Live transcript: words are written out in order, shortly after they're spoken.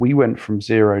We went from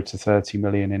 0 to 30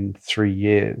 million in 3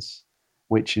 years,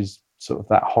 which is sort of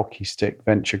that hockey stick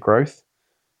venture growth.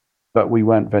 But we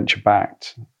weren't venture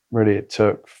backed. Really, it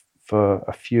took for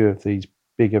a few of these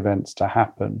big events to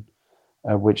happen,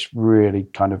 which really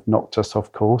kind of knocked us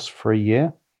off course for a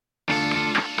year.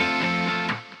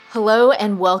 Hello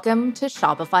and welcome to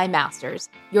Shopify Masters,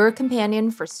 your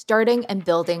companion for starting and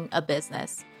building a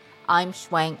business. I'm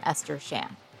Shuang Esther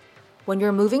Shan. When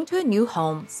you're moving to a new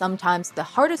home, sometimes the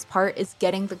hardest part is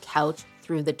getting the couch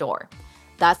through the door.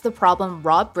 That's the problem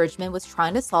Rob Bridgman was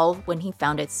trying to solve when he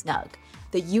founded Snug,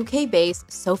 the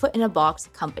UK-based sofa-in-a-box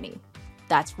company.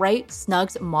 That's right,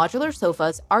 Snug's modular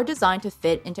sofas are designed to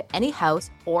fit into any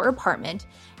house or apartment,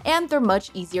 and they're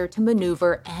much easier to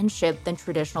maneuver and ship than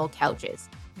traditional couches.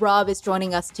 Rob is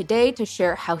joining us today to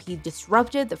share how he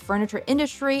disrupted the furniture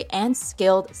industry and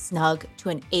scaled Snug to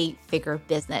an 8-figure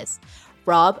business.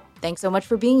 Rob, thanks so much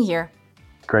for being here.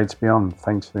 Great to be on.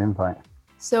 Thanks for the invite.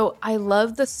 So I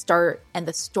love the start and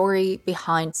the story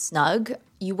behind Snug.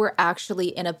 You were actually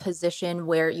in a position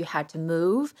where you had to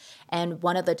move. And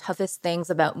one of the toughest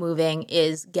things about moving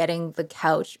is getting the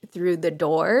couch through the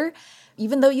door.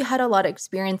 Even though you had a lot of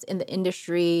experience in the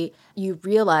industry, you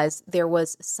realized there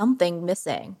was something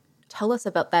missing. Tell us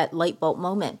about that light bulb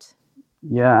moment.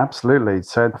 Yeah, absolutely.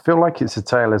 So I feel like it's a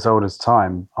tale as old as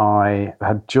time. I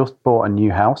had just bought a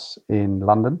new house in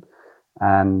London.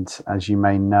 And as you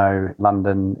may know,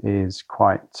 London is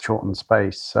quite short on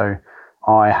space. So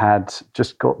I had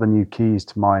just got the new keys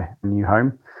to my new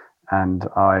home and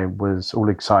I was all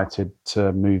excited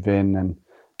to move in and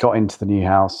got into the new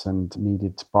house and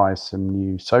needed to buy some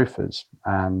new sofas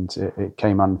and it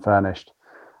came unfurnished.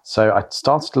 So I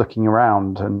started looking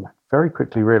around and very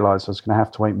quickly realized I was going to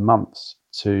have to wait months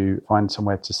to find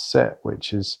somewhere to sit,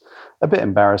 which is a bit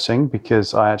embarrassing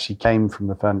because I actually came from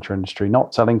the furniture industry,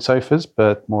 not selling sofas,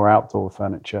 but more outdoor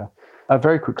furniture. I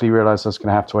very quickly realized I was going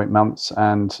to have to wait months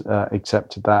and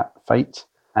accepted that fate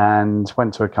and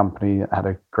went to a company that had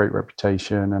a great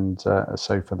reputation and a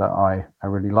sofa that I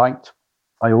really liked.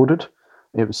 I ordered.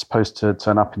 It was supposed to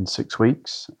turn up in 6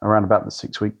 weeks. Around about the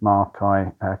 6-week mark,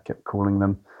 I kept calling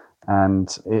them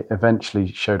and it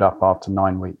eventually showed up after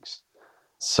 9 weeks.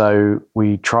 So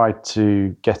we tried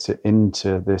to get it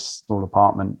into this little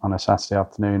apartment on a Saturday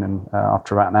afternoon. And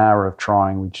after about an hour of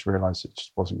trying, we just realized it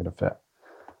just wasn't going to fit.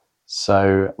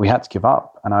 So we had to give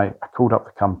up. And I called up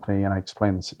the company and I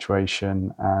explained the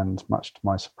situation. And much to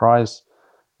my surprise,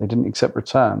 they didn't accept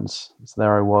returns. So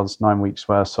there I was, 9 weeks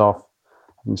worse off,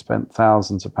 having spent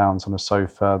thousands of pounds on a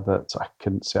sofa that I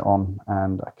couldn't sit on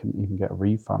and I couldn't even get a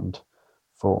refund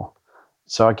for.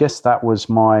 So I guess that was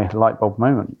my light bulb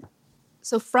moment.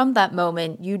 So from that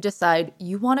moment, you decide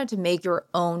you wanted to make your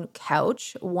own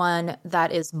couch, one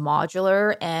that is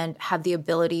modular and have the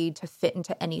ability to fit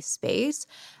into any space.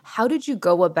 How did you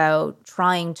go about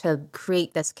trying to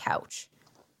create this couch?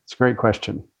 It's a great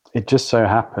question. It just so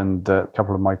happened that a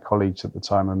couple of my colleagues at the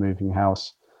time were moving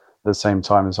house at the same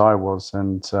time as I was.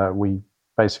 And we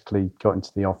basically got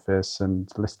into the office and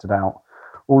listed out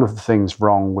all of the things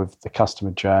wrong with the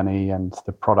customer journey and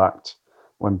the product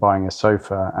when buying a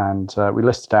sofa. And we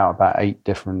listed out about 8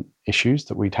 different issues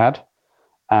that we'd had.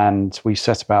 And we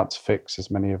set about to fix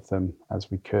as many of them as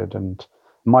we could. And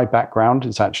my background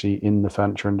is actually in the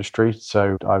furniture industry.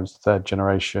 So I was third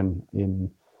generation in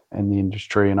the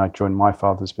industry and I joined my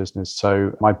father's business.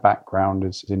 So my background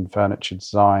is in furniture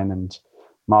design and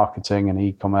marketing and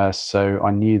e-commerce. So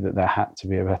I knew that there had to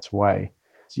be a better way.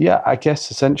 Yeah, I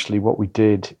guess essentially what we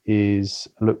did is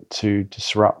look to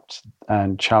disrupt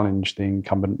and challenge the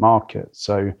incumbent market.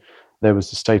 So there was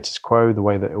the status quo, the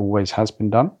way that it always has been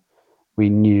done. We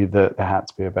knew that there had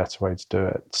to be a better way to do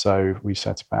it. So we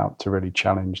set about to really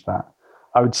challenge that.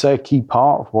 I would say a key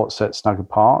part of what sets Snug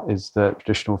apart is that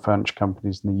traditional furniture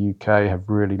companies in the UK have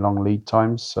really long lead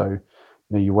times. So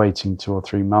you're waiting 2 or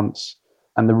 3 months.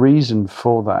 And the reason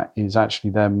for that is actually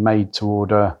they're made to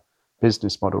order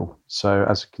business model. So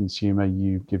as a consumer,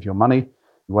 you give your money,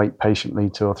 you wait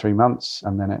patiently 2 or 3 months,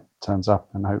 and then it turns up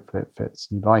and hopefully it fits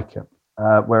and you like it.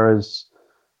 Whereas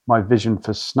my vision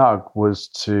for Snug was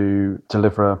to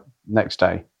deliver next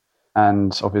day.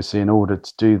 And obviously in order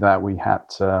to do that, we had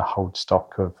to hold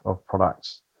stock of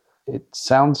products. It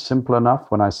sounds simple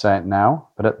enough when I say it now,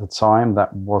 but at the time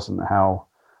that wasn't how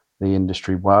the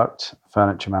industry worked.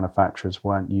 Furniture manufacturers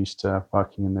weren't used to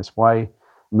working in this way,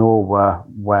 nor were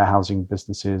warehousing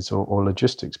businesses or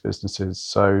logistics businesses.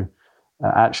 So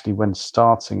actually when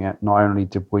starting it, not only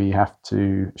did we have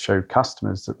to show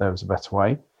customers that there was a better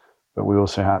way, but we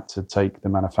also had to take the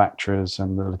manufacturers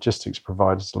and the logistics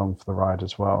providers along for the ride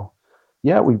as well.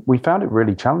 Yeah, we found it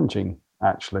really challenging.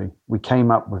 actually. We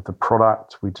came up with the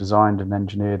product, we designed and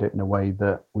engineered it in a way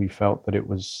that we felt that it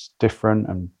was different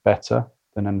and better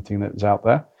than anything that was out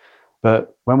there.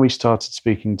 But when we started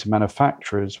speaking to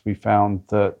manufacturers, we found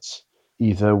that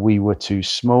either we were too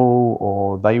small,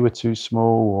 or they were too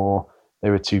small, or they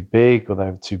were too big, or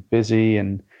they were too busy.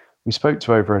 And we spoke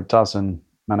to over a dozen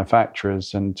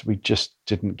manufacturers and we just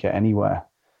didn't get anywhere.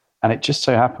 And it just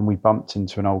so happened we bumped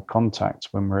into an old contact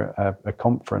when we were at a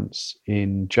conference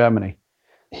in Germany.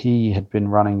 He had been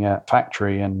running a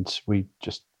factory and we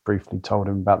just briefly told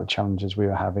him about the challenges we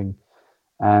were having.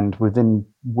 And within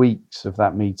weeks of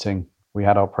that meeting, we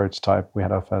had our prototype, we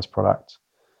had our first product.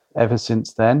 Ever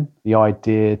since then, the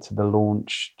idea to the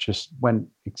launch just went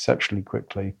exceptionally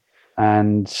quickly.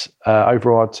 And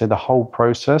overall, I'd say the whole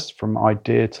process from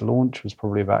idea to launch was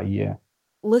probably about a year.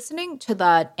 Listening to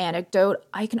that anecdote,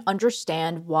 I can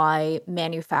understand why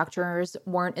manufacturers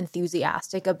weren't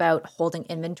enthusiastic about holding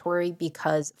inventory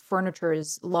because furniture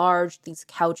is large, these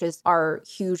couches are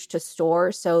huge to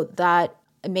store, so that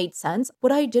it made sense.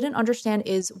 What I didn't understand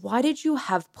is why did you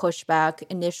have pushback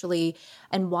initially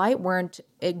and why weren't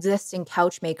existing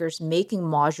couch makers making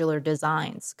modular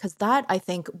designs? Because that I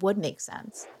think would make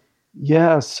sense.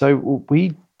 Yeah, so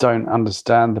we don't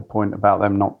understand the point about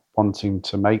them not wanting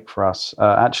to make for us.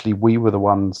 Actually, we were the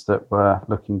ones that were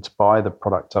looking to buy the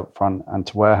product up front and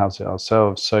to warehouse it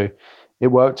ourselves. So it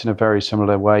worked in a very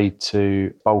similar way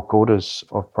to bulk orders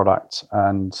of product.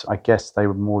 And I guess they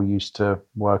were more used to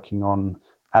working on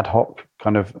ad hoc,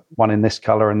 kind of one in this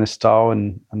color and this style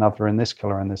and another in this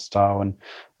color and this style.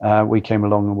 And we came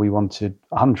along and we wanted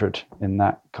 100 in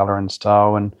that color and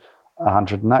style and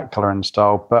 100 in that color and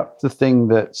style. But the thing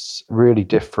that's really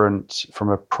different from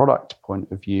a product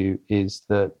point of view is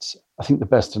that I think the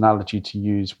best analogy to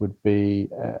use would be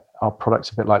our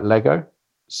product's a bit like Lego.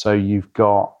 So you've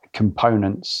got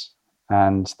components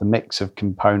and the mix of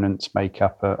components make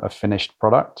up a finished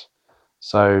product.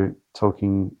 So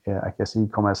talking, I guess,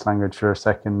 e-commerce language for a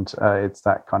second, it's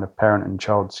that kind of parent and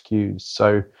child SKUs.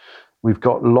 So we've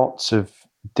got lots of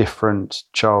different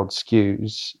child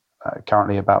SKUs,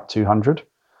 currently about 200,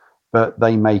 but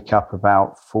they make up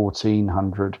about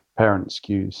 1,400 parent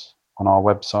SKUs on our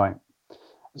website.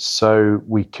 So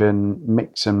we can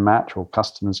mix and match, or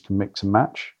customers can mix and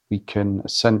match. We can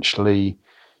essentially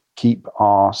keep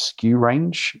our SKU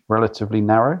range relatively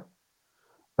narrow,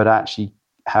 but actually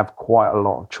have quite a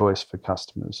lot of choice for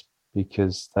customers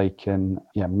because they can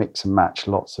mix and match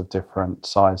lots of different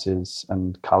sizes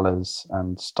and colors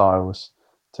and styles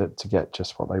to get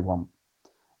just what they want.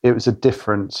 It was a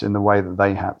difference in the way that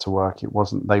they had to work.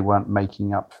 They weren't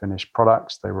making up finished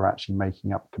products. They were actually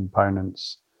making up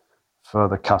components for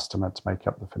the customer to make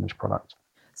up the finished product.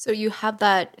 So you have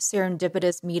that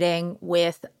serendipitous meeting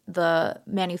with the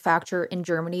manufacturer in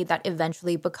Germany that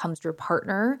eventually becomes your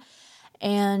partner.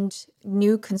 And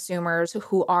new consumers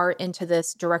who are into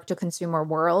this direct-to-consumer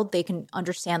world, they can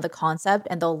understand the concept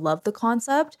and they'll love the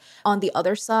concept. On the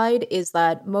other side is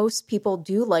that most people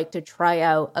do like to try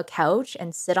out a couch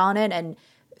and sit on it and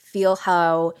feel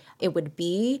how it would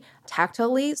be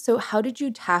tactilely. So how did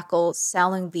you tackle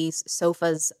selling these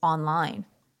sofas online?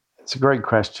 It's a great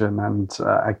question. And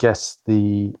I guess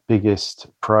the biggest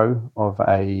pro of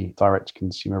a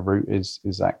direct-to-consumer route is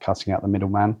that cutting out the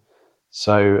middleman.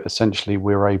 So essentially,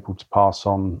 we're able to pass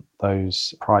on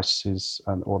those prices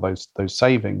or those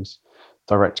savings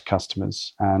direct to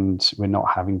customers, and we're not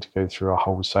having to go through a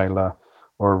wholesaler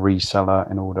or a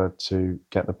reseller in order to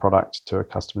get the product to a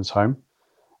customer's home.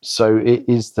 So it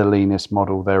is the leanest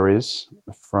model there is,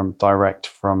 from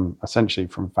essentially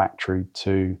from factory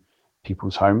to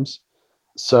people's homes.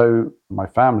 So my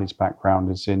family's background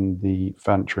is in the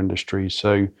furniture industry.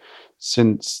 So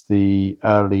since the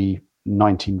early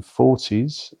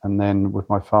 1940s, and then with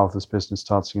my father's business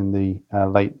starting in the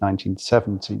late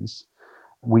 1970s,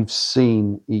 we've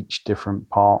seen each different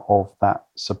part of that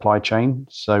supply chain.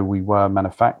 So we were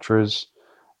manufacturers,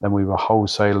 then we were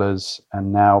wholesalers,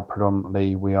 and now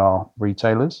predominantly we are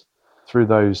retailers. Through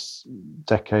those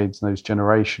decades and those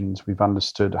generations, we've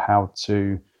understood how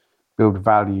to build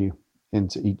value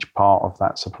into each part of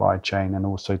that supply chain and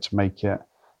also to make it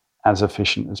as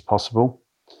efficient as possible.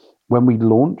 When we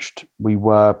launched, we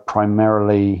were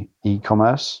primarily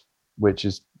e-commerce, which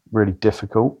is really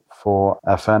difficult for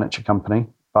a furniture company,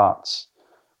 but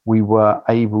we were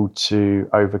able to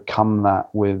overcome that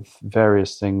with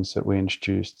various things that we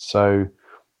introduced. So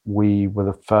we were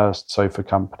the first sofa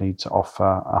company to offer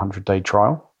a 100-day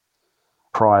trial.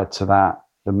 Prior to that,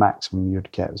 the maximum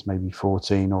you'd get was maybe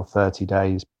 14 or 30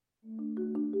 days.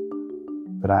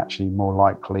 But actually, more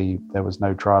likely, there was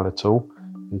no trial at all,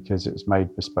 because it was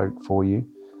made bespoke for you.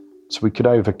 So we could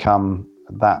overcome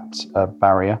that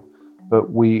barrier.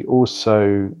 But we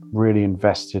also really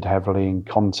invested heavily in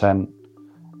content.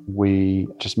 We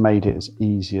just made it as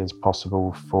easy as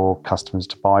possible for customers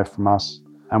to buy from us.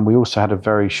 And we also had a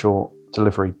very short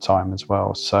delivery time as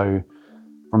well. So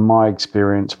from my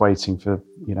experience, waiting for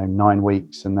 9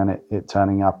 weeks and then it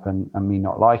turning up and me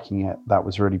not liking it, that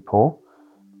was really poor.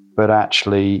 But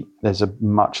actually, there's a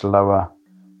much lower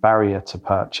barrier to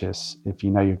purchase if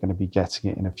you know you're going to be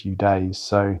getting it in a few days.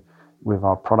 So with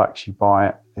our products, you buy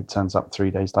it, it turns up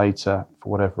 3 days later. For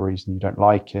whatever reason, you don't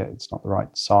like it, it's not the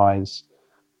right size,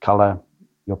 color,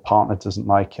 your partner doesn't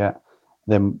like it,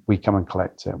 then we come and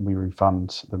collect it and we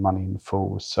refund the money in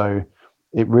full. So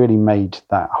it really made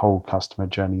that whole customer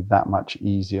journey that much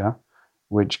easier,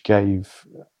 which gave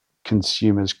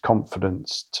consumers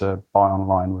confidence to buy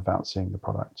online without seeing the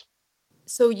product.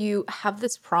 So you have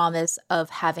this promise of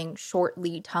having short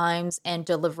lead times and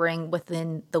delivering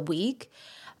within the week,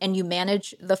 and you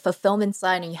manage the fulfillment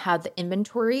side and you have the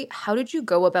inventory. How did you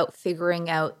go about figuring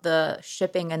out the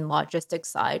shipping and logistics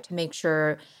side to make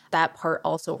sure that part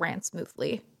also ran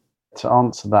smoothly? To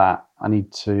answer that, I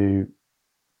need to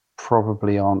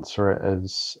probably answer it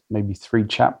as maybe 3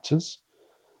 chapters.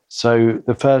 So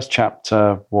the first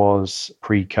chapter was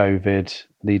pre-COVID,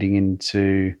 leading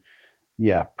into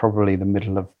probably the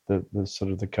middle of the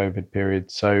sort of the COVID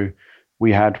period. So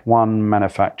we had one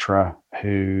manufacturer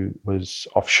who was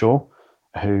offshore,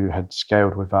 who had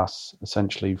scaled with us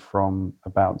essentially from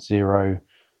about zero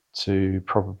to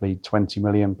probably £20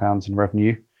 million in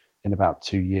revenue in about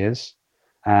 2 years.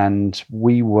 And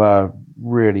we were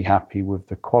really happy with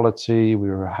the quality.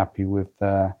 We were happy with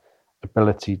the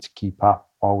ability to keep up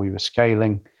while we were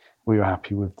scaling. We were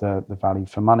happy with the value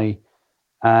for money.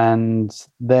 And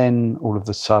then all of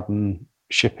a sudden,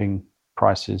 shipping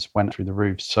prices went through the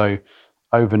roof. So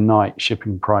overnight,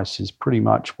 shipping prices pretty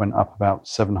much went up about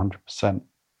 700%.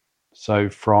 So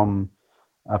from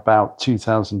about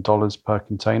 $2,000 per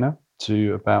container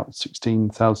to about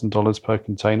 $16,000 per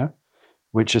container,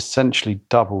 which essentially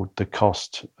doubled the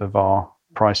cost of our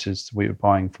prices we were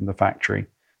buying from the factory.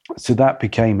 So that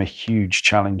became a huge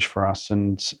challenge for us.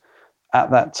 And at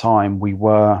that time, we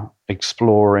were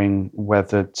exploring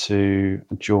whether to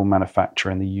dual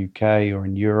manufacture in the UK or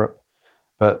in Europe,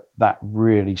 but that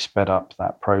really sped up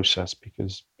that process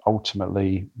because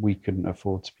ultimately we couldn't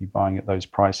afford to be buying at those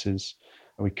prices.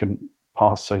 We couldn't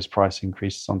pass those price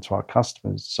increases on to our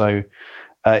customers. So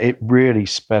it really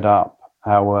sped up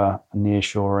our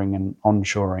nearshoring and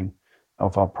onshoring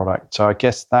of our product. So I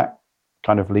guess that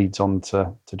kind of leads on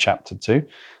to chapter 2.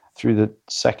 Through the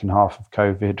second half of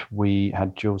COVID, we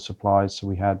had dual supplies. So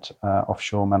we had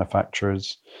offshore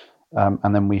manufacturers,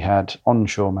 and then we had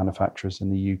onshore manufacturers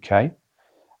in the UK.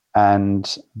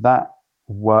 And that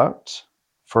worked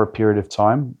for a period of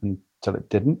time until it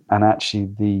didn't. And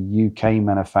actually, the UK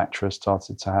manufacturers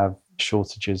started to have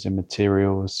shortages in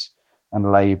materials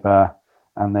and labor.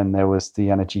 And then there was the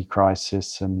energy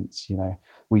crisis. And,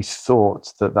 we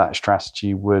thought that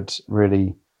strategy would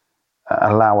really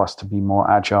allow us to be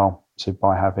more agile. So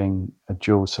by having a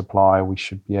dual supplier, we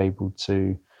should be able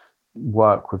to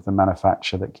work with the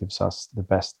manufacturer that gives us the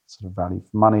best sort of value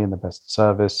for money and the best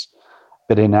service.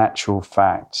 But in actual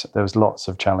fact, there was lots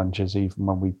of challenges even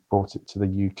when we brought it to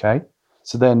the UK.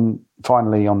 So then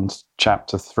finally on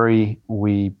chapter 3,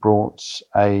 we brought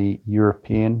a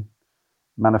European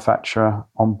manufacturer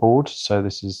on board. So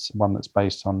this is one that's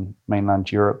based on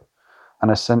mainland Europe. And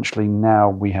essentially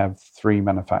now we have 3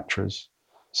 manufacturers.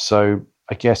 So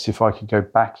I guess if I could go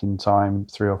back in time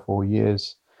 3 or 4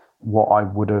 years, what I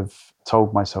would have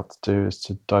told myself to do is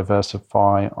to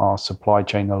diversify our supply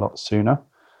chain a lot sooner.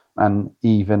 And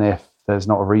even if there's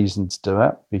not a reason to do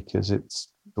it because it's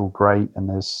all great and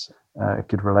there's a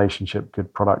good relationship,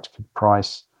 good product, good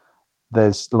price,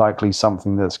 there's likely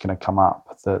something that's going to come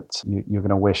up that you're going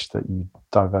to wish that you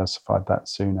diversified that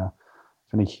sooner.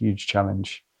 It's been a huge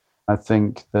challenge. I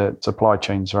think that supply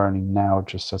chains are only now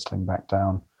just settling back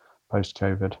down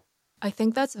post-COVID. I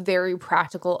think that's very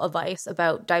practical advice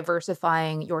about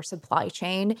diversifying your supply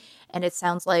chain. And it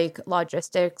sounds like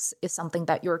logistics is something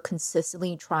that you're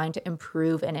consistently trying to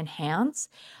improve and enhance.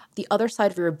 The other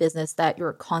side of your business that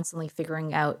you're constantly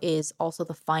figuring out is also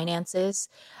the finances.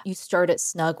 You started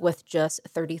Snug with just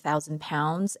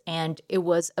 £30,000, and it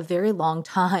was a very long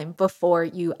time before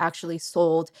you actually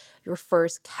sold your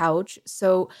first couch.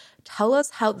 So tell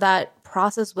us how that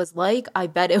process was like. I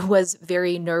bet it was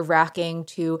very nerve-wracking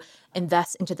to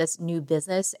invest into this new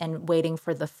business and waiting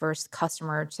for the first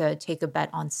customer to take a bet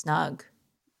on Snug.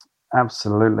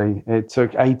 Absolutely. It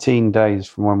took 18 days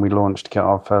from when we launched to get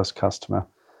our first customer.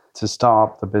 To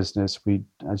start up the business, we,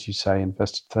 as you say,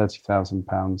 invested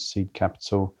 £30,000 seed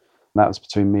capital. And that was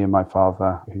between me and my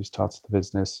father, who started the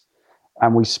business.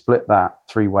 And we split that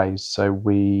three ways. So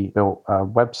we built a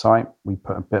website, we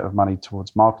put a bit of money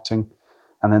towards marketing,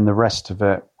 and then the rest of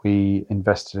it we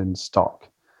invested in stock.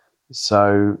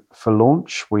 So for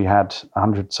launch, we had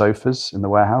 100 sofas in the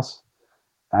warehouse.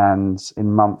 And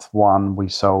in month one, we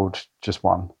sold just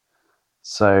one.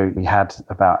 So we had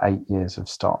about 8 years of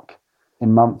stock.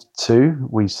 In month two,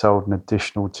 we sold an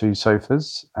additional 2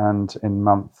 sofas. And in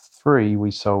month three,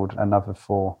 we sold another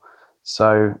 4.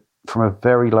 So from a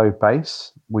very low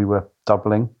base, we were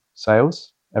doubling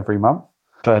sales every month.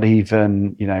 But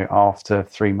even, after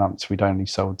 3 months, we'd only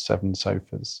sold 7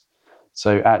 sofas.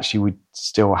 So actually, we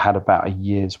still had about a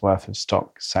year's worth of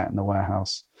stock sat in the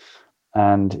warehouse.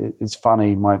 And it's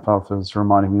funny, my father was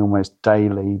reminding me almost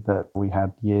daily that we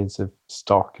had years of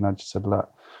stock. And I just said, look,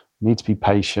 we need to be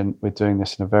patient. We're doing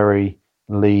this in a very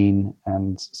lean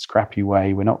and scrappy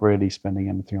way. We're not really spending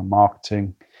anything on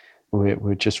marketing.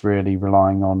 We're just really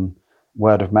relying on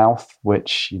word of mouth,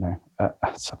 which,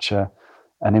 at such an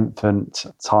infant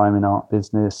time in our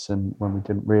business, and when we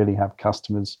didn't really have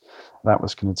customers, that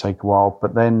was going to take a while.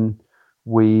 But then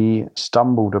we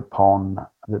stumbled upon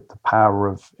the power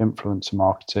of influencer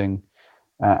marketing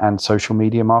and social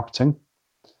media marketing.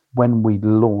 When we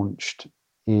launched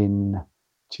in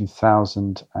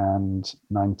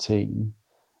 2019,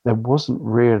 there wasn't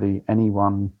really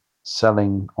anyone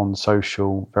selling on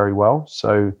social very well.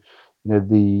 So,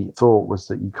 the thought was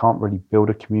that you can't really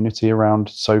build a community around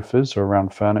sofas or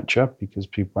around furniture because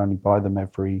people only buy them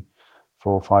every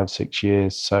 4, 5, 6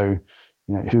 years. So,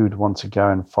 who would want to go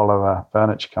and follow a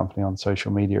furniture company on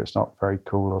social media? It's not very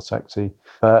cool or sexy.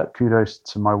 But kudos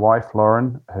to my wife,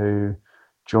 Lauren, who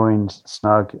joined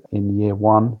Snug in year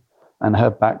 1. And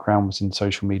her background was in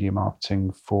social media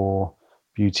marketing for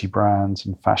beauty brands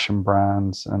and fashion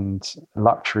brands and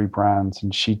luxury brands.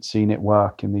 And she'd seen it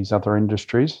work in these other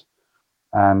industries.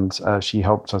 And she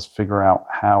helped us figure out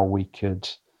how we could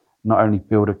not only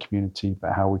build a community,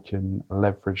 but how we can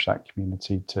leverage that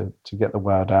community to get the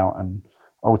word out and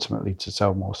ultimately to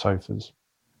sell more sofas.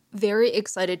 Very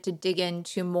excited to dig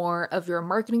into more of your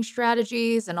marketing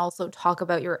strategies and also talk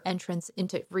about your entrance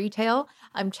into retail.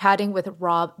 I'm chatting with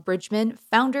Rob Bridgman,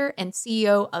 founder and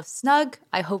CEO of Snug.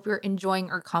 I hope you're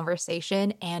enjoying our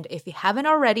conversation. And if you haven't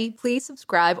already, please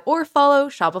subscribe or follow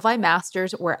Shopify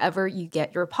Masters wherever you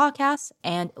get your podcasts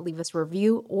and leave us a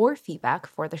review or feedback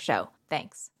for the show.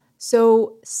 Thanks.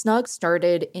 So Snug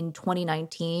started in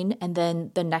 2019, and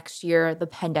then the next year, the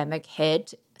pandemic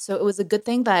hit. So it was a good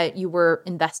thing that you were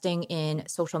investing in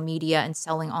social media and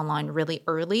selling online really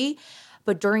early.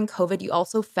 But during COVID, you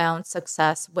also found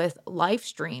success with live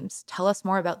streams. Tell us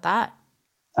more about that.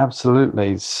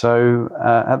 Absolutely. So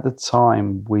at the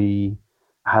time, we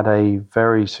had a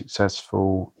very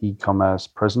successful e-commerce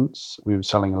presence. We were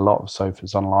selling a lot of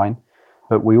sofas online.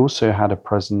 But we also had a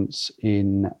presence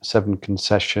in 7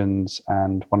 concessions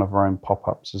and one of our own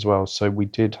pop-ups as well. So we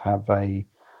did have a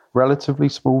relatively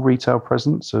small retail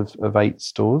presence of 8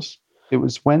 stores. It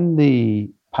was when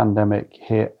the pandemic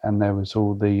hit and there was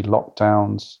all the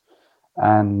lockdowns,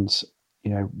 and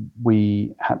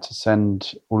we had to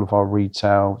send all of our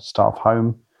retail staff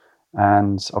home.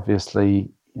 And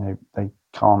obviously, they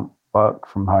can't work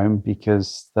from home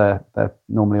because they're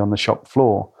normally on the shop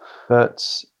floor.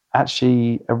 But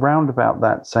actually, around about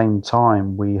that same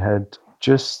time, we had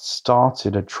just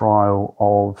started a trial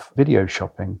of video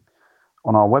shopping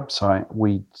on our website.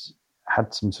 We'd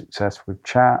had some success with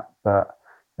chat, but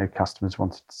customers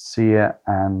wanted to see it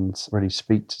and really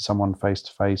speak to someone face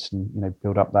to face, and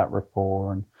build up that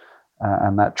rapport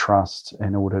and that trust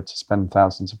in order to spend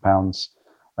thousands of pounds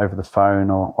over the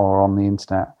phone or on the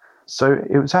internet. So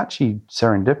it was actually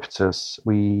serendipitous.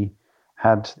 We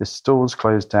had the stores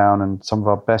closed down and some of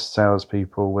our best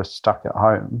salespeople were stuck at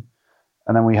home.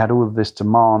 And then we had all of this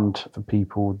demand for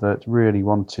people that really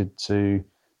wanted to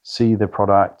see the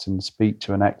product and speak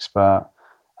to an expert.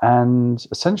 And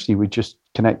essentially, we just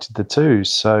connected the two.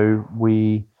 So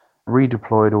we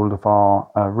redeployed all of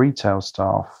our retail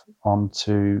staff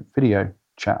onto video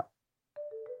chat.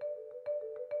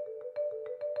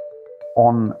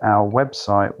 On our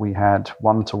website, we had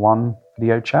one-to-one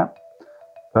video chat.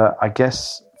 But I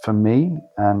guess for me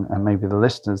and maybe the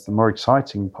listeners, the more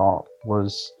exciting part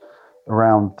was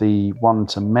around the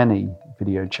one-to-many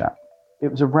video chat.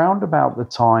 It was around about the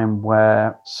time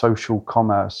where social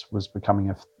commerce was becoming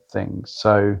a thing.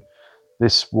 So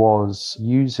this was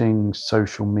using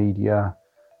social media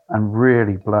and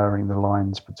really blurring the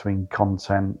lines between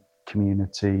content,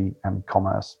 community, and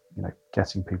commerce,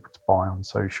 getting people to buy on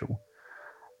social.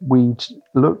 we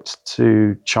looked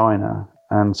to China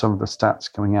and some of the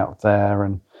stats coming out there,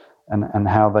 and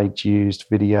how they'd used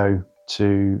video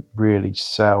to really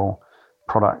sell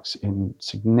products in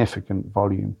significant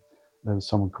volume. There was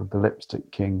someone called the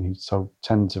Lipstick King who sold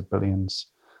tens of billions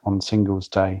on Singles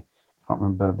Day. I can't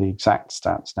remember the exact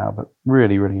stats now, but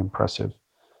really, really impressive.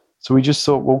 So we just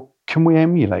thought, well, can we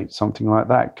emulate something like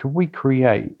that? Could we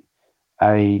create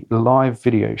a live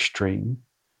video stream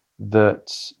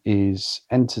that is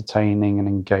entertaining and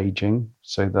engaging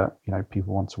so that,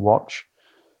 people want to watch,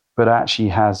 but actually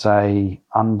has a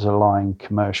underlying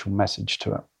commercial message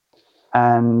to it?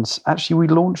 And actually, we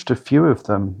launched a few of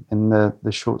them in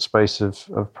the short space of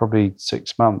probably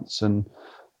 6 months. And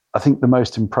I think the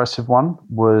most impressive one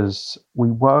was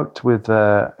we worked with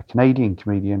a Canadian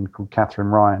comedian called Catherine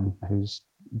Ryan, who's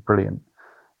brilliant,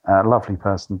 a lovely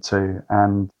person too.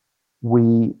 And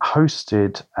we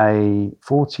hosted a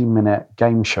 40-minute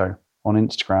game show on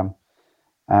Instagram,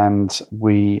 and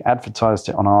we advertised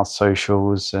it on our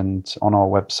socials and on our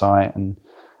website, and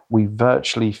we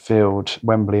virtually filled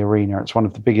Wembley Arena. It's one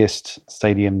of the biggest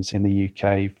stadiums in the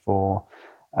UK for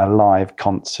live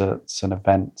concerts and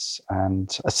events.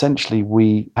 And essentially,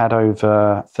 we had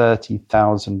over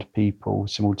 30,000 people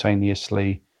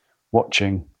simultaneously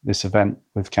watching this event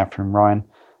with Catherine Ryan.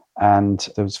 And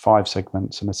there was 5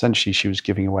 segments, and essentially she was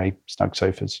giving away Snug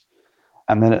sofas.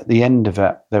 And then at the end of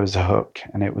it, there was a hook,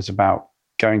 and it was about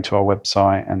going to our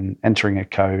website and entering a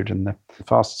code, and the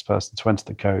fastest person to enter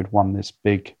the code won this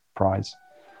big prize.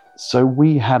 So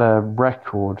we had a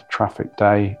record traffic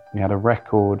day, we had a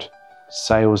record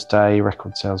sales day,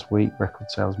 record sales week, record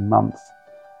sales month,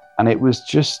 and it was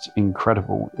just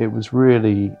incredible. It was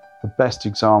really the best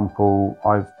example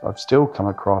I've still come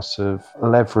across of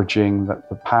leveraging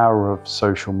the power of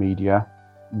social media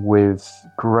with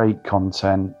great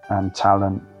content and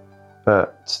talent,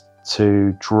 but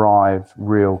to drive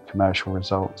real commercial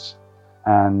results.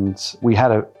 And we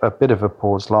had a bit of a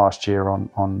pause last year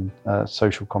on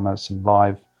social commerce and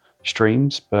live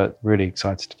streams, but really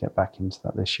excited to get back into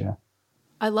that this year.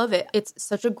 I love it. It's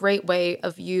such a great way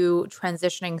of you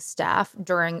transitioning staff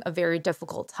during a very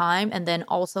difficult time, and then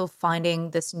also finding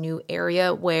this new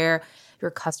area where your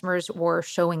customers were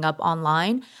showing up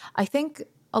online. I think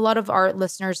a lot of our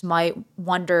listeners might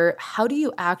wonder, how do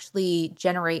you actually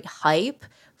generate hype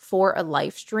for a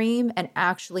live stream and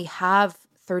actually have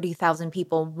 30,000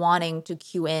 people wanting to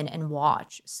queue in and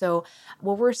watch? So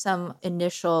what were some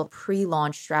initial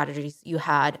pre-launch strategies you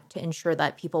had to ensure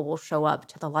that people will show up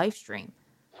to the live stream?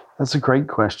 That's a great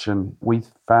question. We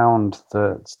found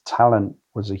that talent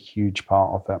was a huge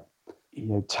part of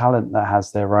it. Talent that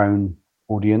has their own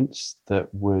audience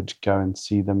that would go and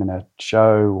see them in a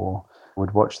show or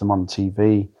would watch them on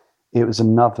TV. It was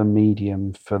another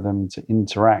medium for them to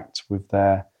interact with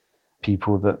their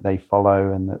people that they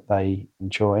follow and that they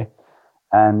enjoy.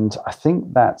 And I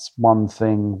think that's one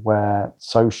thing where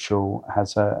social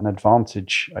has an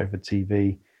advantage over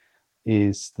TV,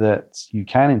 is that you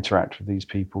can interact with these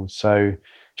people. So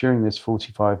during this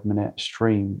 45-minute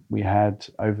stream, we had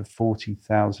over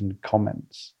 40,000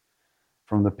 comments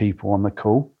from the people on the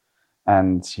call.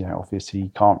 And, obviously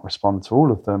you can't respond to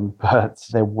all of them, but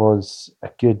there was a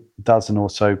good dozen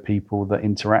or so people that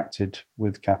interacted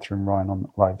with Catherine Ryan on the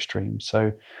live stream.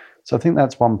 So I think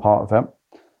that's one part of it.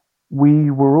 We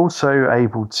were also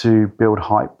able to build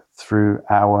hype through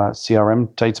our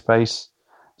CRM database.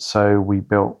 So we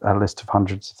built a list of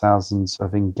hundreds of thousands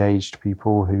of engaged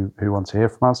people who want to hear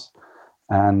from us.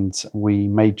 And we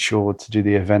made sure to do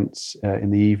the events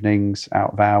in the evenings,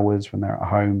 out of hours when they're at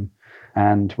home.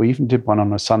 And we even did one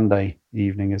on a Sunday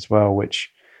evening as well,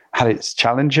 which had its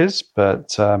challenges,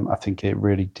 but I think it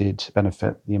really did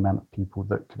benefit the amount of people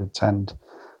that could attend.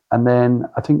 And then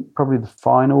I think probably the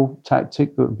final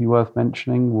tactic that would be worth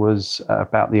mentioning was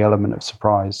about the element of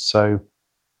surprise. So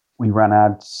we ran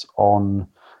ads on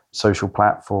social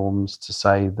platforms to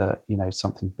say that,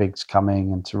 something big's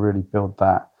coming, and to really build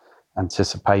that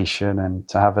anticipation and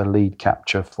to have a lead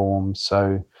capture form.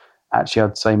 So actually,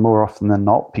 I'd say more often than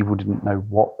not, people didn't know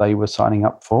what they were signing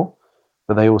up for,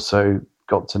 but they also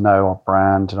got to know our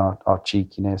brand and our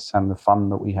cheekiness and the fun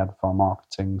that we had with our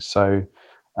marketing. So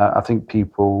I think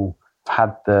people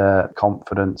had the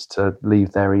confidence to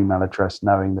leave their email address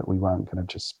knowing that we weren't going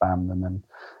to just spam them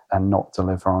and not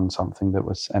deliver on something that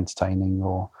was entertaining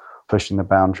or pushing the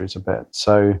boundaries a bit.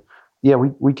 So yeah,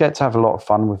 we get to have a lot of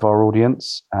fun with our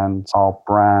audience, and our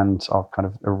brand, our kind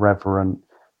of irreverent,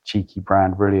 cheeky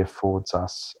brand, really affords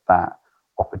us that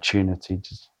opportunity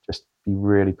to just be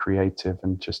really creative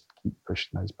and just keep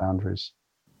pushing those boundaries.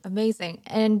 Amazing.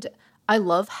 And I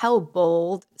love how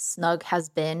bold Snug has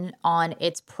been on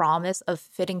its promise of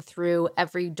fitting through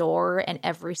every door and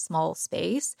every small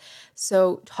space.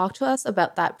 So, talk to us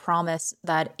about that promise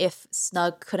that if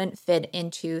Snug couldn't fit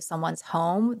into someone's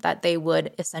home, that they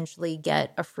would essentially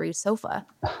get a free sofa.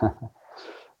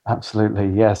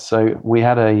 Absolutely, yes. So we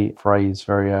had a phrase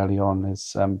very early on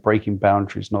is breaking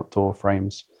boundaries, not door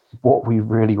frames. What we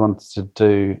really wanted to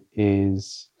do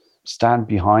is stand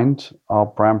behind our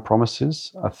brand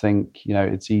promises. I think,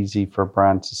 it's easy for a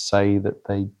brand to say that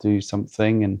they do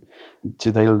something, and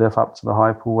do they live up to the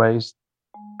hype always?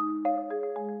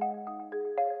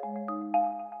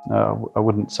 No, I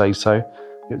wouldn't say so.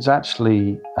 It was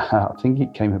actually, I think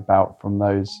it came about from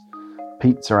those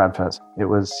pizza adverts. It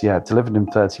was, delivered in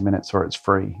 30 minutes or it's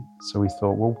free. So we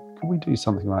thought, well, could we do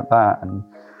something like that? And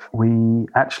we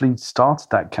actually started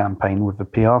that campaign with a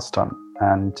PR stunt,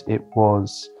 and it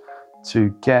was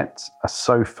to get a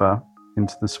sofa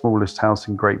into the smallest house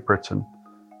in Great Britain.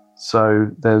 So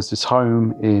there's this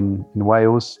home in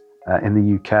Wales, in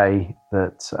the UK,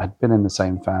 that had been in the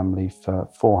same family for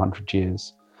 400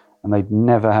 years, and they'd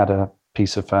never had a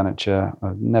piece of furniture,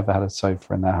 never had a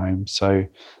sofa in their home. So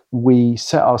we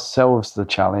set ourselves the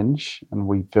challenge and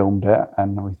we filmed it,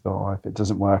 and we thought, if it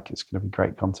doesn't work, it's going to be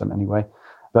great content anyway.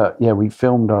 But yeah, we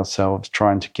filmed ourselves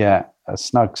trying to get a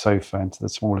Snug sofa into the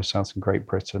smallest house in Great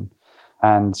Britain.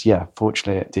 And yeah,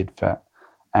 fortunately it did fit.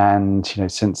 And,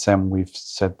 since then we've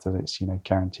said that it's,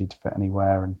 guaranteed to fit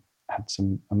anywhere, and had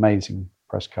some amazing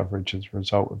press coverage as a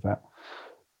result of it.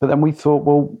 But then we thought,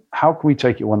 well, how can we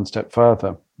take it one step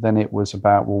further? Then it was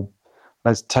about, well,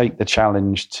 let's take the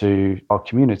challenge to our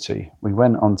community. We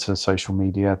went onto social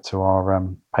media, to our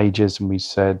pages, and we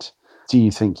said, do you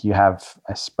think you have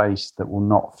a space that will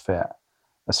not fit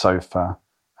a sofa?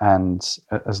 And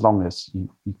as long as you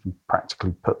can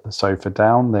practically put the sofa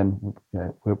down, then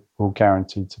we'll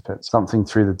guarantee to fit something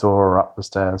through the door or up the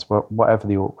stairs, whatever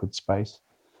the awkward space.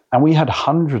 And we had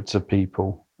hundreds of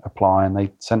people apply, and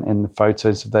they sent in the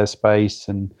photos of their space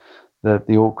and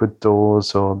the awkward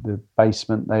doors or the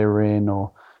basement they were in,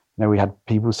 or we had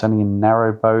people sending in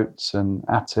narrow boats and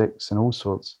attics and all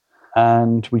sorts.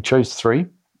 And we chose 3.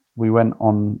 We went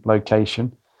on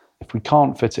location. If we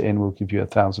can't fit it in, we'll give you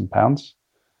 £1,000.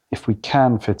 If we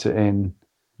can fit it in,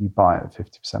 you buy it at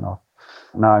 50% off.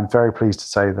 Now, I'm very pleased to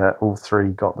say that all 3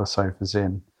 got the sofas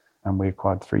in, and we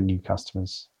acquired 3 new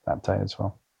customers that day as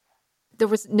well. There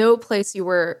was no place you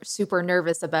were super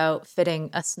nervous about fitting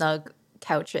a Snug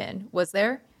couch in, was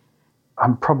there?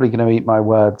 I'm probably going to eat my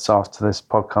words after this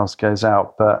podcast goes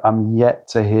out, but I'm yet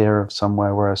to hear of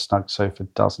somewhere where a Snug sofa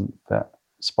doesn't fit.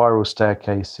 Spiral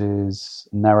staircases,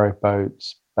 narrow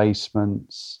boats,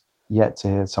 basements, yet to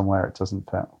hear somewhere it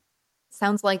doesn't fit.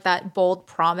 Sounds like that bold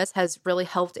promise has really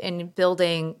helped in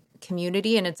building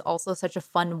community, and it's also such a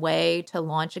fun way to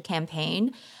launch a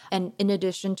campaign. And in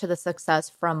addition to the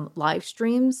success from live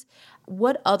streams,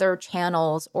 what other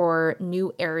channels or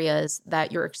new areas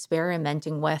that you're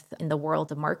experimenting with in the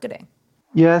world of marketing?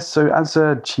 Yeah, so as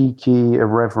a cheeky,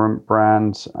 irreverent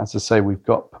brand, as I say, we've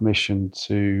got permission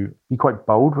to be quite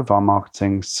bold with our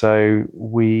marketing. So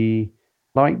we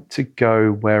like to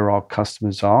go where our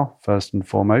customers are first and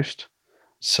foremost.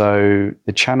 So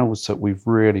the channels that we've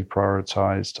really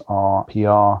prioritized are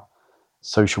PR,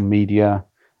 social media,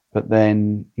 but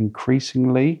then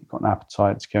increasingly got an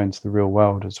appetite to go into the real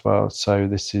world as well. So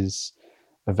this is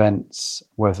events,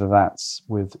 whether that's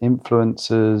with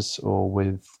influencers or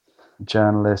with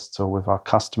journalists or with our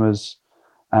customers.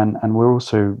 And we're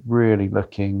also really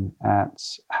looking at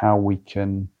how we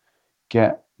can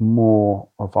get more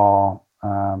of our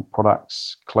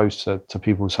products closer to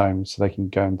people's homes so they can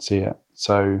go and see it.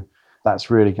 So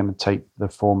that's really going to take the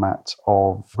format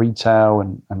of retail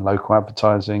and local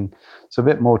advertising. It's a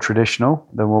bit more traditional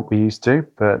than what we used to,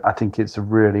 but I think it's a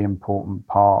really important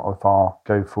part of our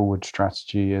go forward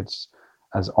strategy as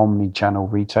omni-channel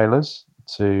retailers,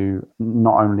 to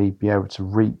not only be able to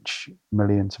reach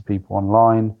millions of people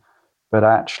online, but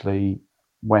actually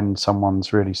when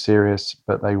someone's really serious,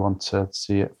 but they want to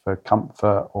see it for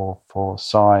comfort or for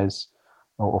size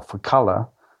or for color,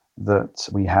 that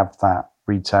we have that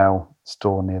retail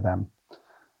store near them.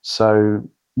 So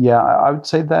yeah, I would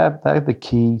say they're the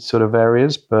key sort of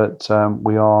areas, but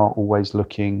we are always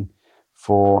looking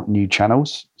for new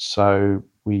channels. So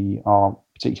we are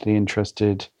particularly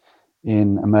interested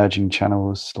in emerging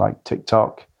channels like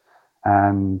TikTok.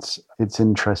 And it's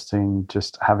interesting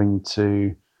just having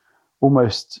to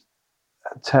almost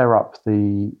tear up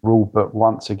the rule book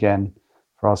once again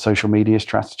for our social media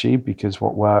strategy, because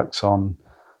what works on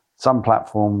some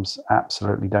platforms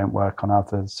absolutely don't work on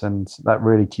others. And that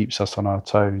really keeps us on our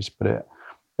toes, but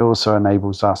it it also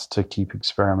enables us to keep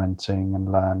experimenting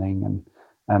and learning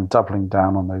and doubling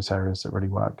down on those areas that really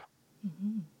work.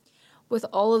 Mm-hmm. With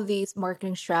all of these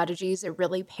marketing strategies, it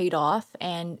really paid off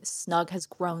and Snug has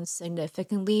grown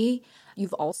significantly.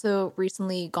 You've also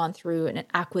recently gone through an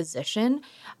acquisition.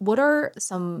 What are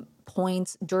some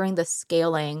points during the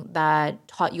scaling that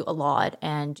taught you a lot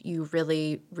and you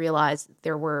really realized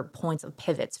there were points of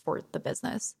pivots for the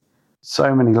business?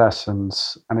 So many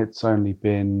lessons, and it's only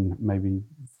been maybe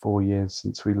 4 years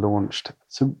since we launched.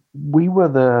 So we were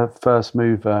the first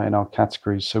mover in our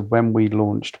category. So when we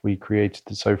launched, we created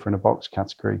the sofa in a box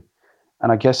category.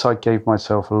 And I guess I gave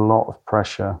myself a lot of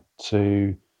pressure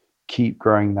to keep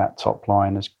growing that top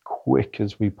line as quick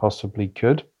as we possibly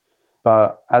could.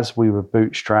 But as we were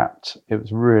bootstrapped, it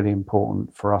was really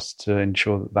important for us to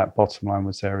ensure that that bottom line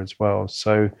was there as well.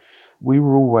 So we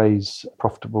were always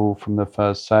profitable from the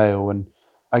first sale. And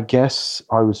I guess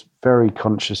I was very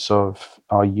conscious of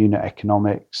our unit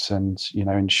economics and,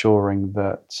 ensuring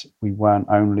that we weren't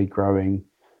only growing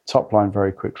top line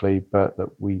very quickly, but that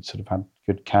we sort of had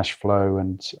good cash flow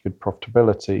and good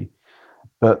profitability.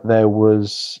 But there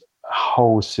was a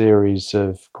whole series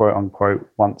of quote unquote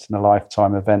once in a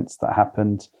lifetime events that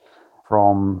happened,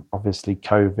 from obviously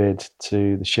COVID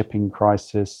to the shipping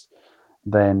crisis.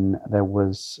 Then there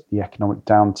was the economic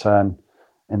downturn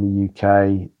in the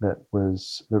UK that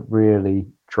really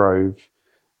drove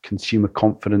consumer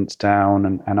confidence down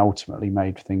and ultimately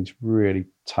made things really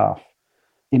tough.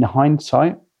 In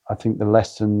hindsight, I think the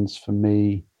lessons for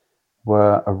me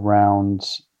were around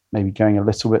maybe going a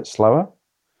little bit slower,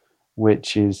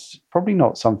 which is probably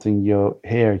not something you'll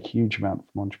hear a huge amount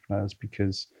from entrepreneurs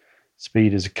because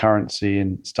speed is a currency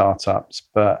in startups.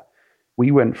 But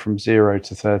we went from 0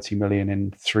 to 30 million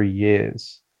in 3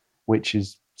 years, which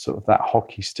is sort of that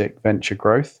hockey stick venture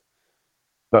growth.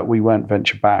 But we weren't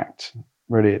venture backed.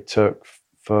 Really, it took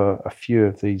for a few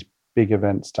of these big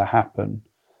events to happen,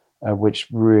 which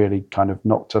really kind of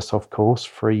knocked us off course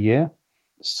for a year.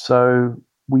 So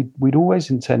we'd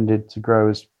always intended to grow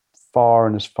as far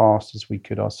and as fast as we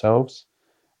could ourselves,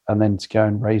 and then to go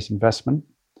and raise investment.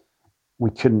 We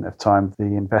couldn't have timed the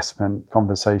investment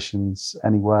conversations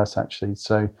any worse, actually.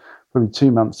 So probably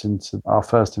 2 months into our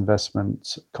first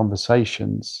investment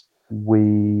conversations, so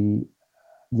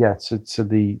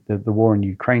the war in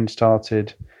Ukraine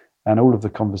started, and all of the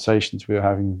conversations we were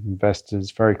having with investors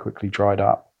very quickly dried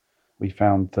up. We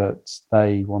found that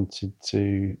they wanted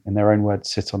to, in their own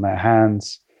words, sit on their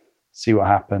hands, see what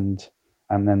happened,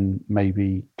 and then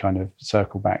maybe kind of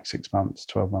circle back 6 months,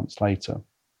 12 months later.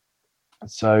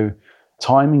 So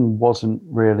timing wasn't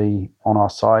really on our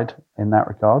side in that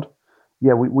regard.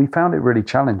 Yeah, we found it really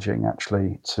challenging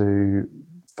actually to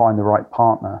find the right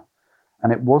partner.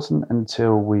 And it wasn't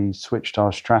until we switched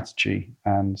our strategy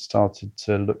and started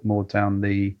to look more down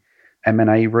the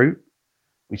M&A route,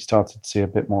 we started to see a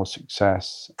bit more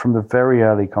success. From the very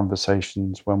early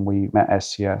conversations when we met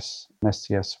SCS, and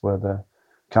SCS were the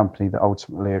company that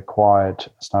ultimately acquired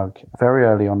Snug. Very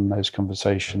early on in those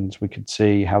conversations, we could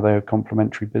see how they were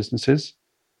complementary businesses.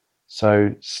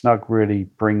 So Snug really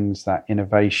brings that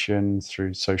innovation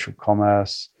through social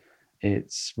commerce.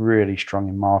 It's really strong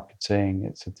in marketing.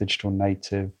 It's a digital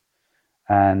native,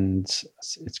 and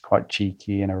it's quite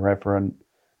cheeky and irreverent.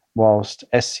 Whilst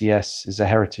SCS is a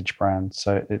heritage brand,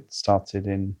 so it started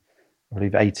in, I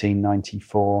believe,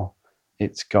 1894.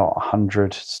 It's got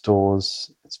 100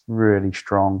 stores. It's really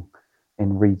strong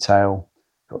in retail.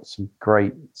 Got some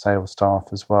great sales staff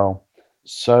as well.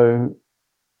 So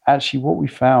actually what we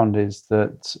found is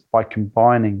that by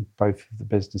combining both of the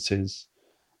businesses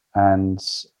and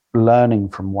learning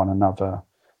from one another,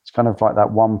 it's kind of like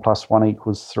that 1+1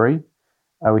 = 3.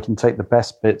 We can take the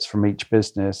best bits from each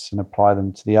business and apply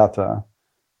them to the other,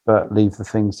 but leave the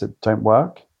things that don't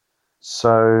work.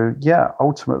 So yeah,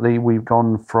 ultimately we've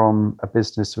gone from a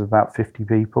business of about 50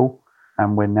 people,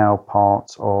 and we're now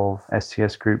part of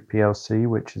SCS Group PLC,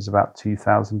 which is about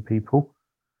 2,000 people.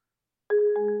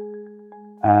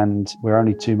 And we're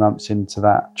only 2 months into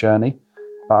that journey.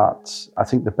 But I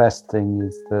think the best thing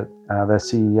is that their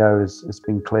CEO has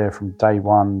been clear from day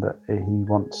one that he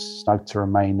wants Snug to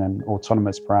remain an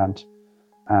autonomous brand,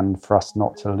 and for us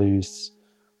not to lose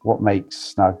what makes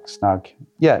Snug Snug.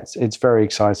 Yeah, it's very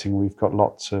exciting. We've got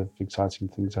lots of exciting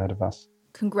things ahead of us.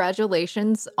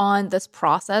 Congratulations on this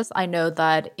process. I know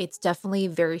that it's definitely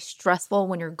very stressful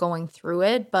when you're going through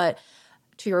it, but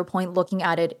to your point, looking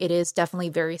at it, it is definitely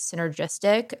very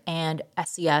synergistic, and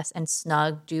SES and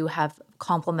Snug do have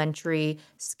complementary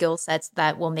skill sets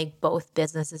that will make both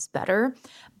businesses better.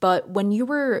 But when you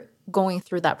were going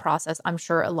through that process, I'm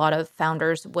sure a lot of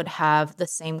founders would have the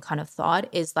same kind of thought,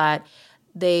 is that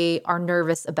they are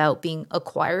nervous about being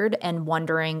acquired and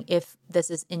wondering if this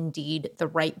is indeed the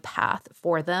right path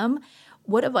for them.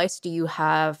 What advice do you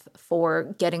have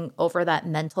for getting over that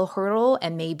mental hurdle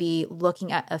and maybe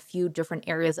looking at a few different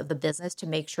areas of the business to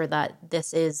make sure that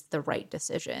this is the right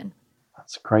decision?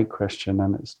 That's a great question,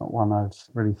 and it's not one I've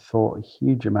really thought a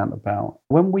huge amount about.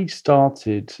 When we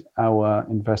started our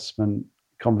investment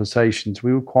conversations,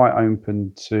 we were quite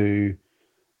open to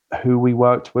who we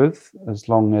worked with as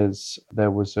long as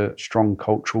there was a strong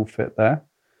cultural fit there.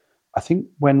 I think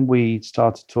when we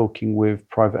started talking with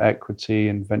private equity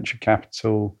and venture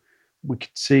capital, we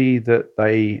could see that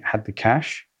they had the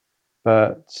cash,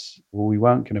 but we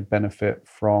weren't going to benefit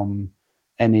from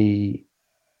any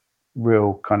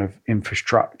real kind of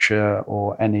infrastructure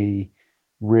or any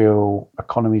real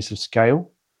economies of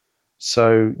scale.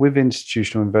 So with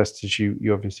institutional investors, you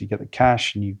obviously get the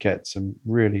cash and you get some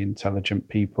really intelligent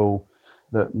people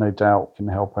that no doubt can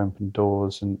help open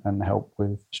doors and help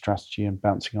with strategy and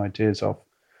bouncing ideas off.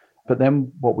 But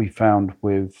then what we found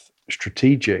with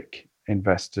strategic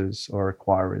investors or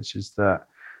acquirers is that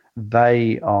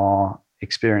they are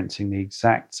experiencing the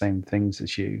exact same things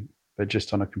as you, but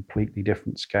just on a completely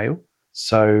different scale.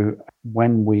 So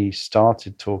when we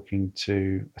started talking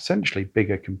to essentially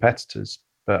bigger competitors,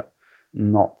 but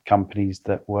not companies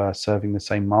that were serving the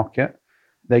same market,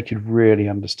 they could really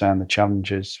understand the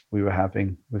challenges we were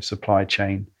having with supply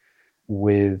chain,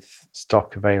 with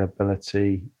stock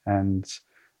availability, and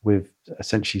with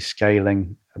essentially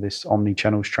scaling this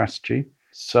omni-channel strategy.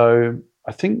 So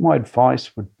I think my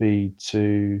advice would be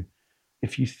to,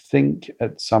 if you think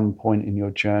at some point in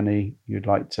your journey you'd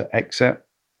like to exit,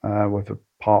 whether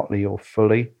partly or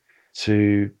fully,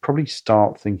 to probably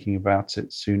start thinking about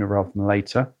it sooner rather than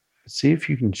later. See if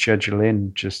you can schedule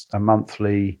in just a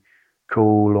monthly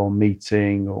call or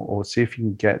meeting, or see if you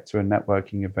can get to a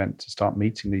networking event to start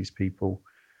meeting these people.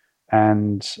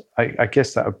 And I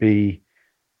guess that would be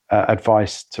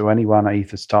advice to anyone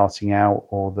either starting out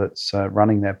or that's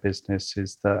running their business,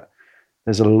 is that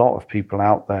there's a lot of people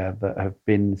out there that have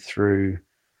been through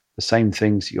the same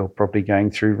things that you're probably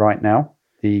going through right now.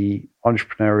 The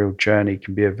entrepreneurial journey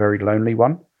can be a very lonely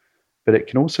one, but it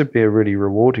can also be a really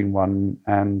rewarding one.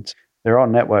 And there are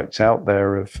networks out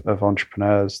there of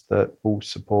entrepreneurs that all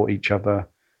support each other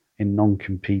in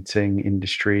non-competing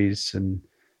industries. And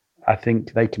I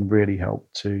think they can really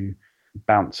help to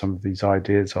bounce some of these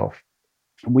ideas off.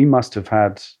 And we must have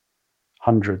had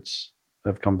hundreds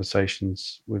of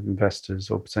conversations with investors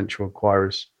or potential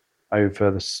acquirers over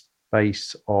the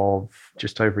space of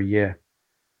just over a year.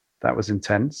 That was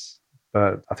intense,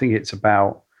 but I think it's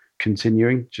about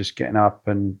continuing, just getting up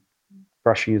and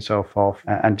brushing yourself off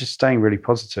and just staying really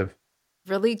positive.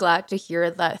 Really glad to hear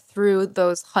that through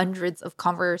those hundreds of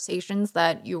conversations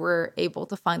that you were able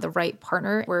to find the right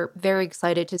partner. We're very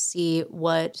excited to see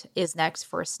what is next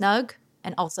for Snug.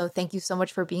 And also, thank you so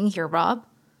much for being here, Rob.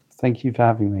 Thank you for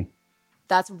having me.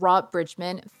 That's Rob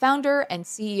Bridgman, founder and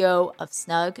CEO of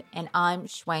Snug, and I'm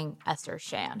Shuang Esther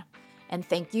Shan. And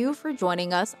thank you for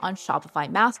joining us on Shopify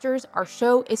Masters. Our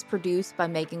show is produced by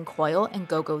Megan Coyle and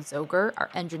Gogo Zoger. Our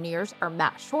engineers are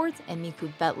Matt Schwartz and Niku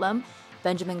Betlam.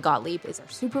 Benjamin Gottlieb is our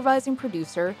supervising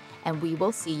producer, and we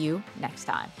will see you next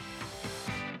time.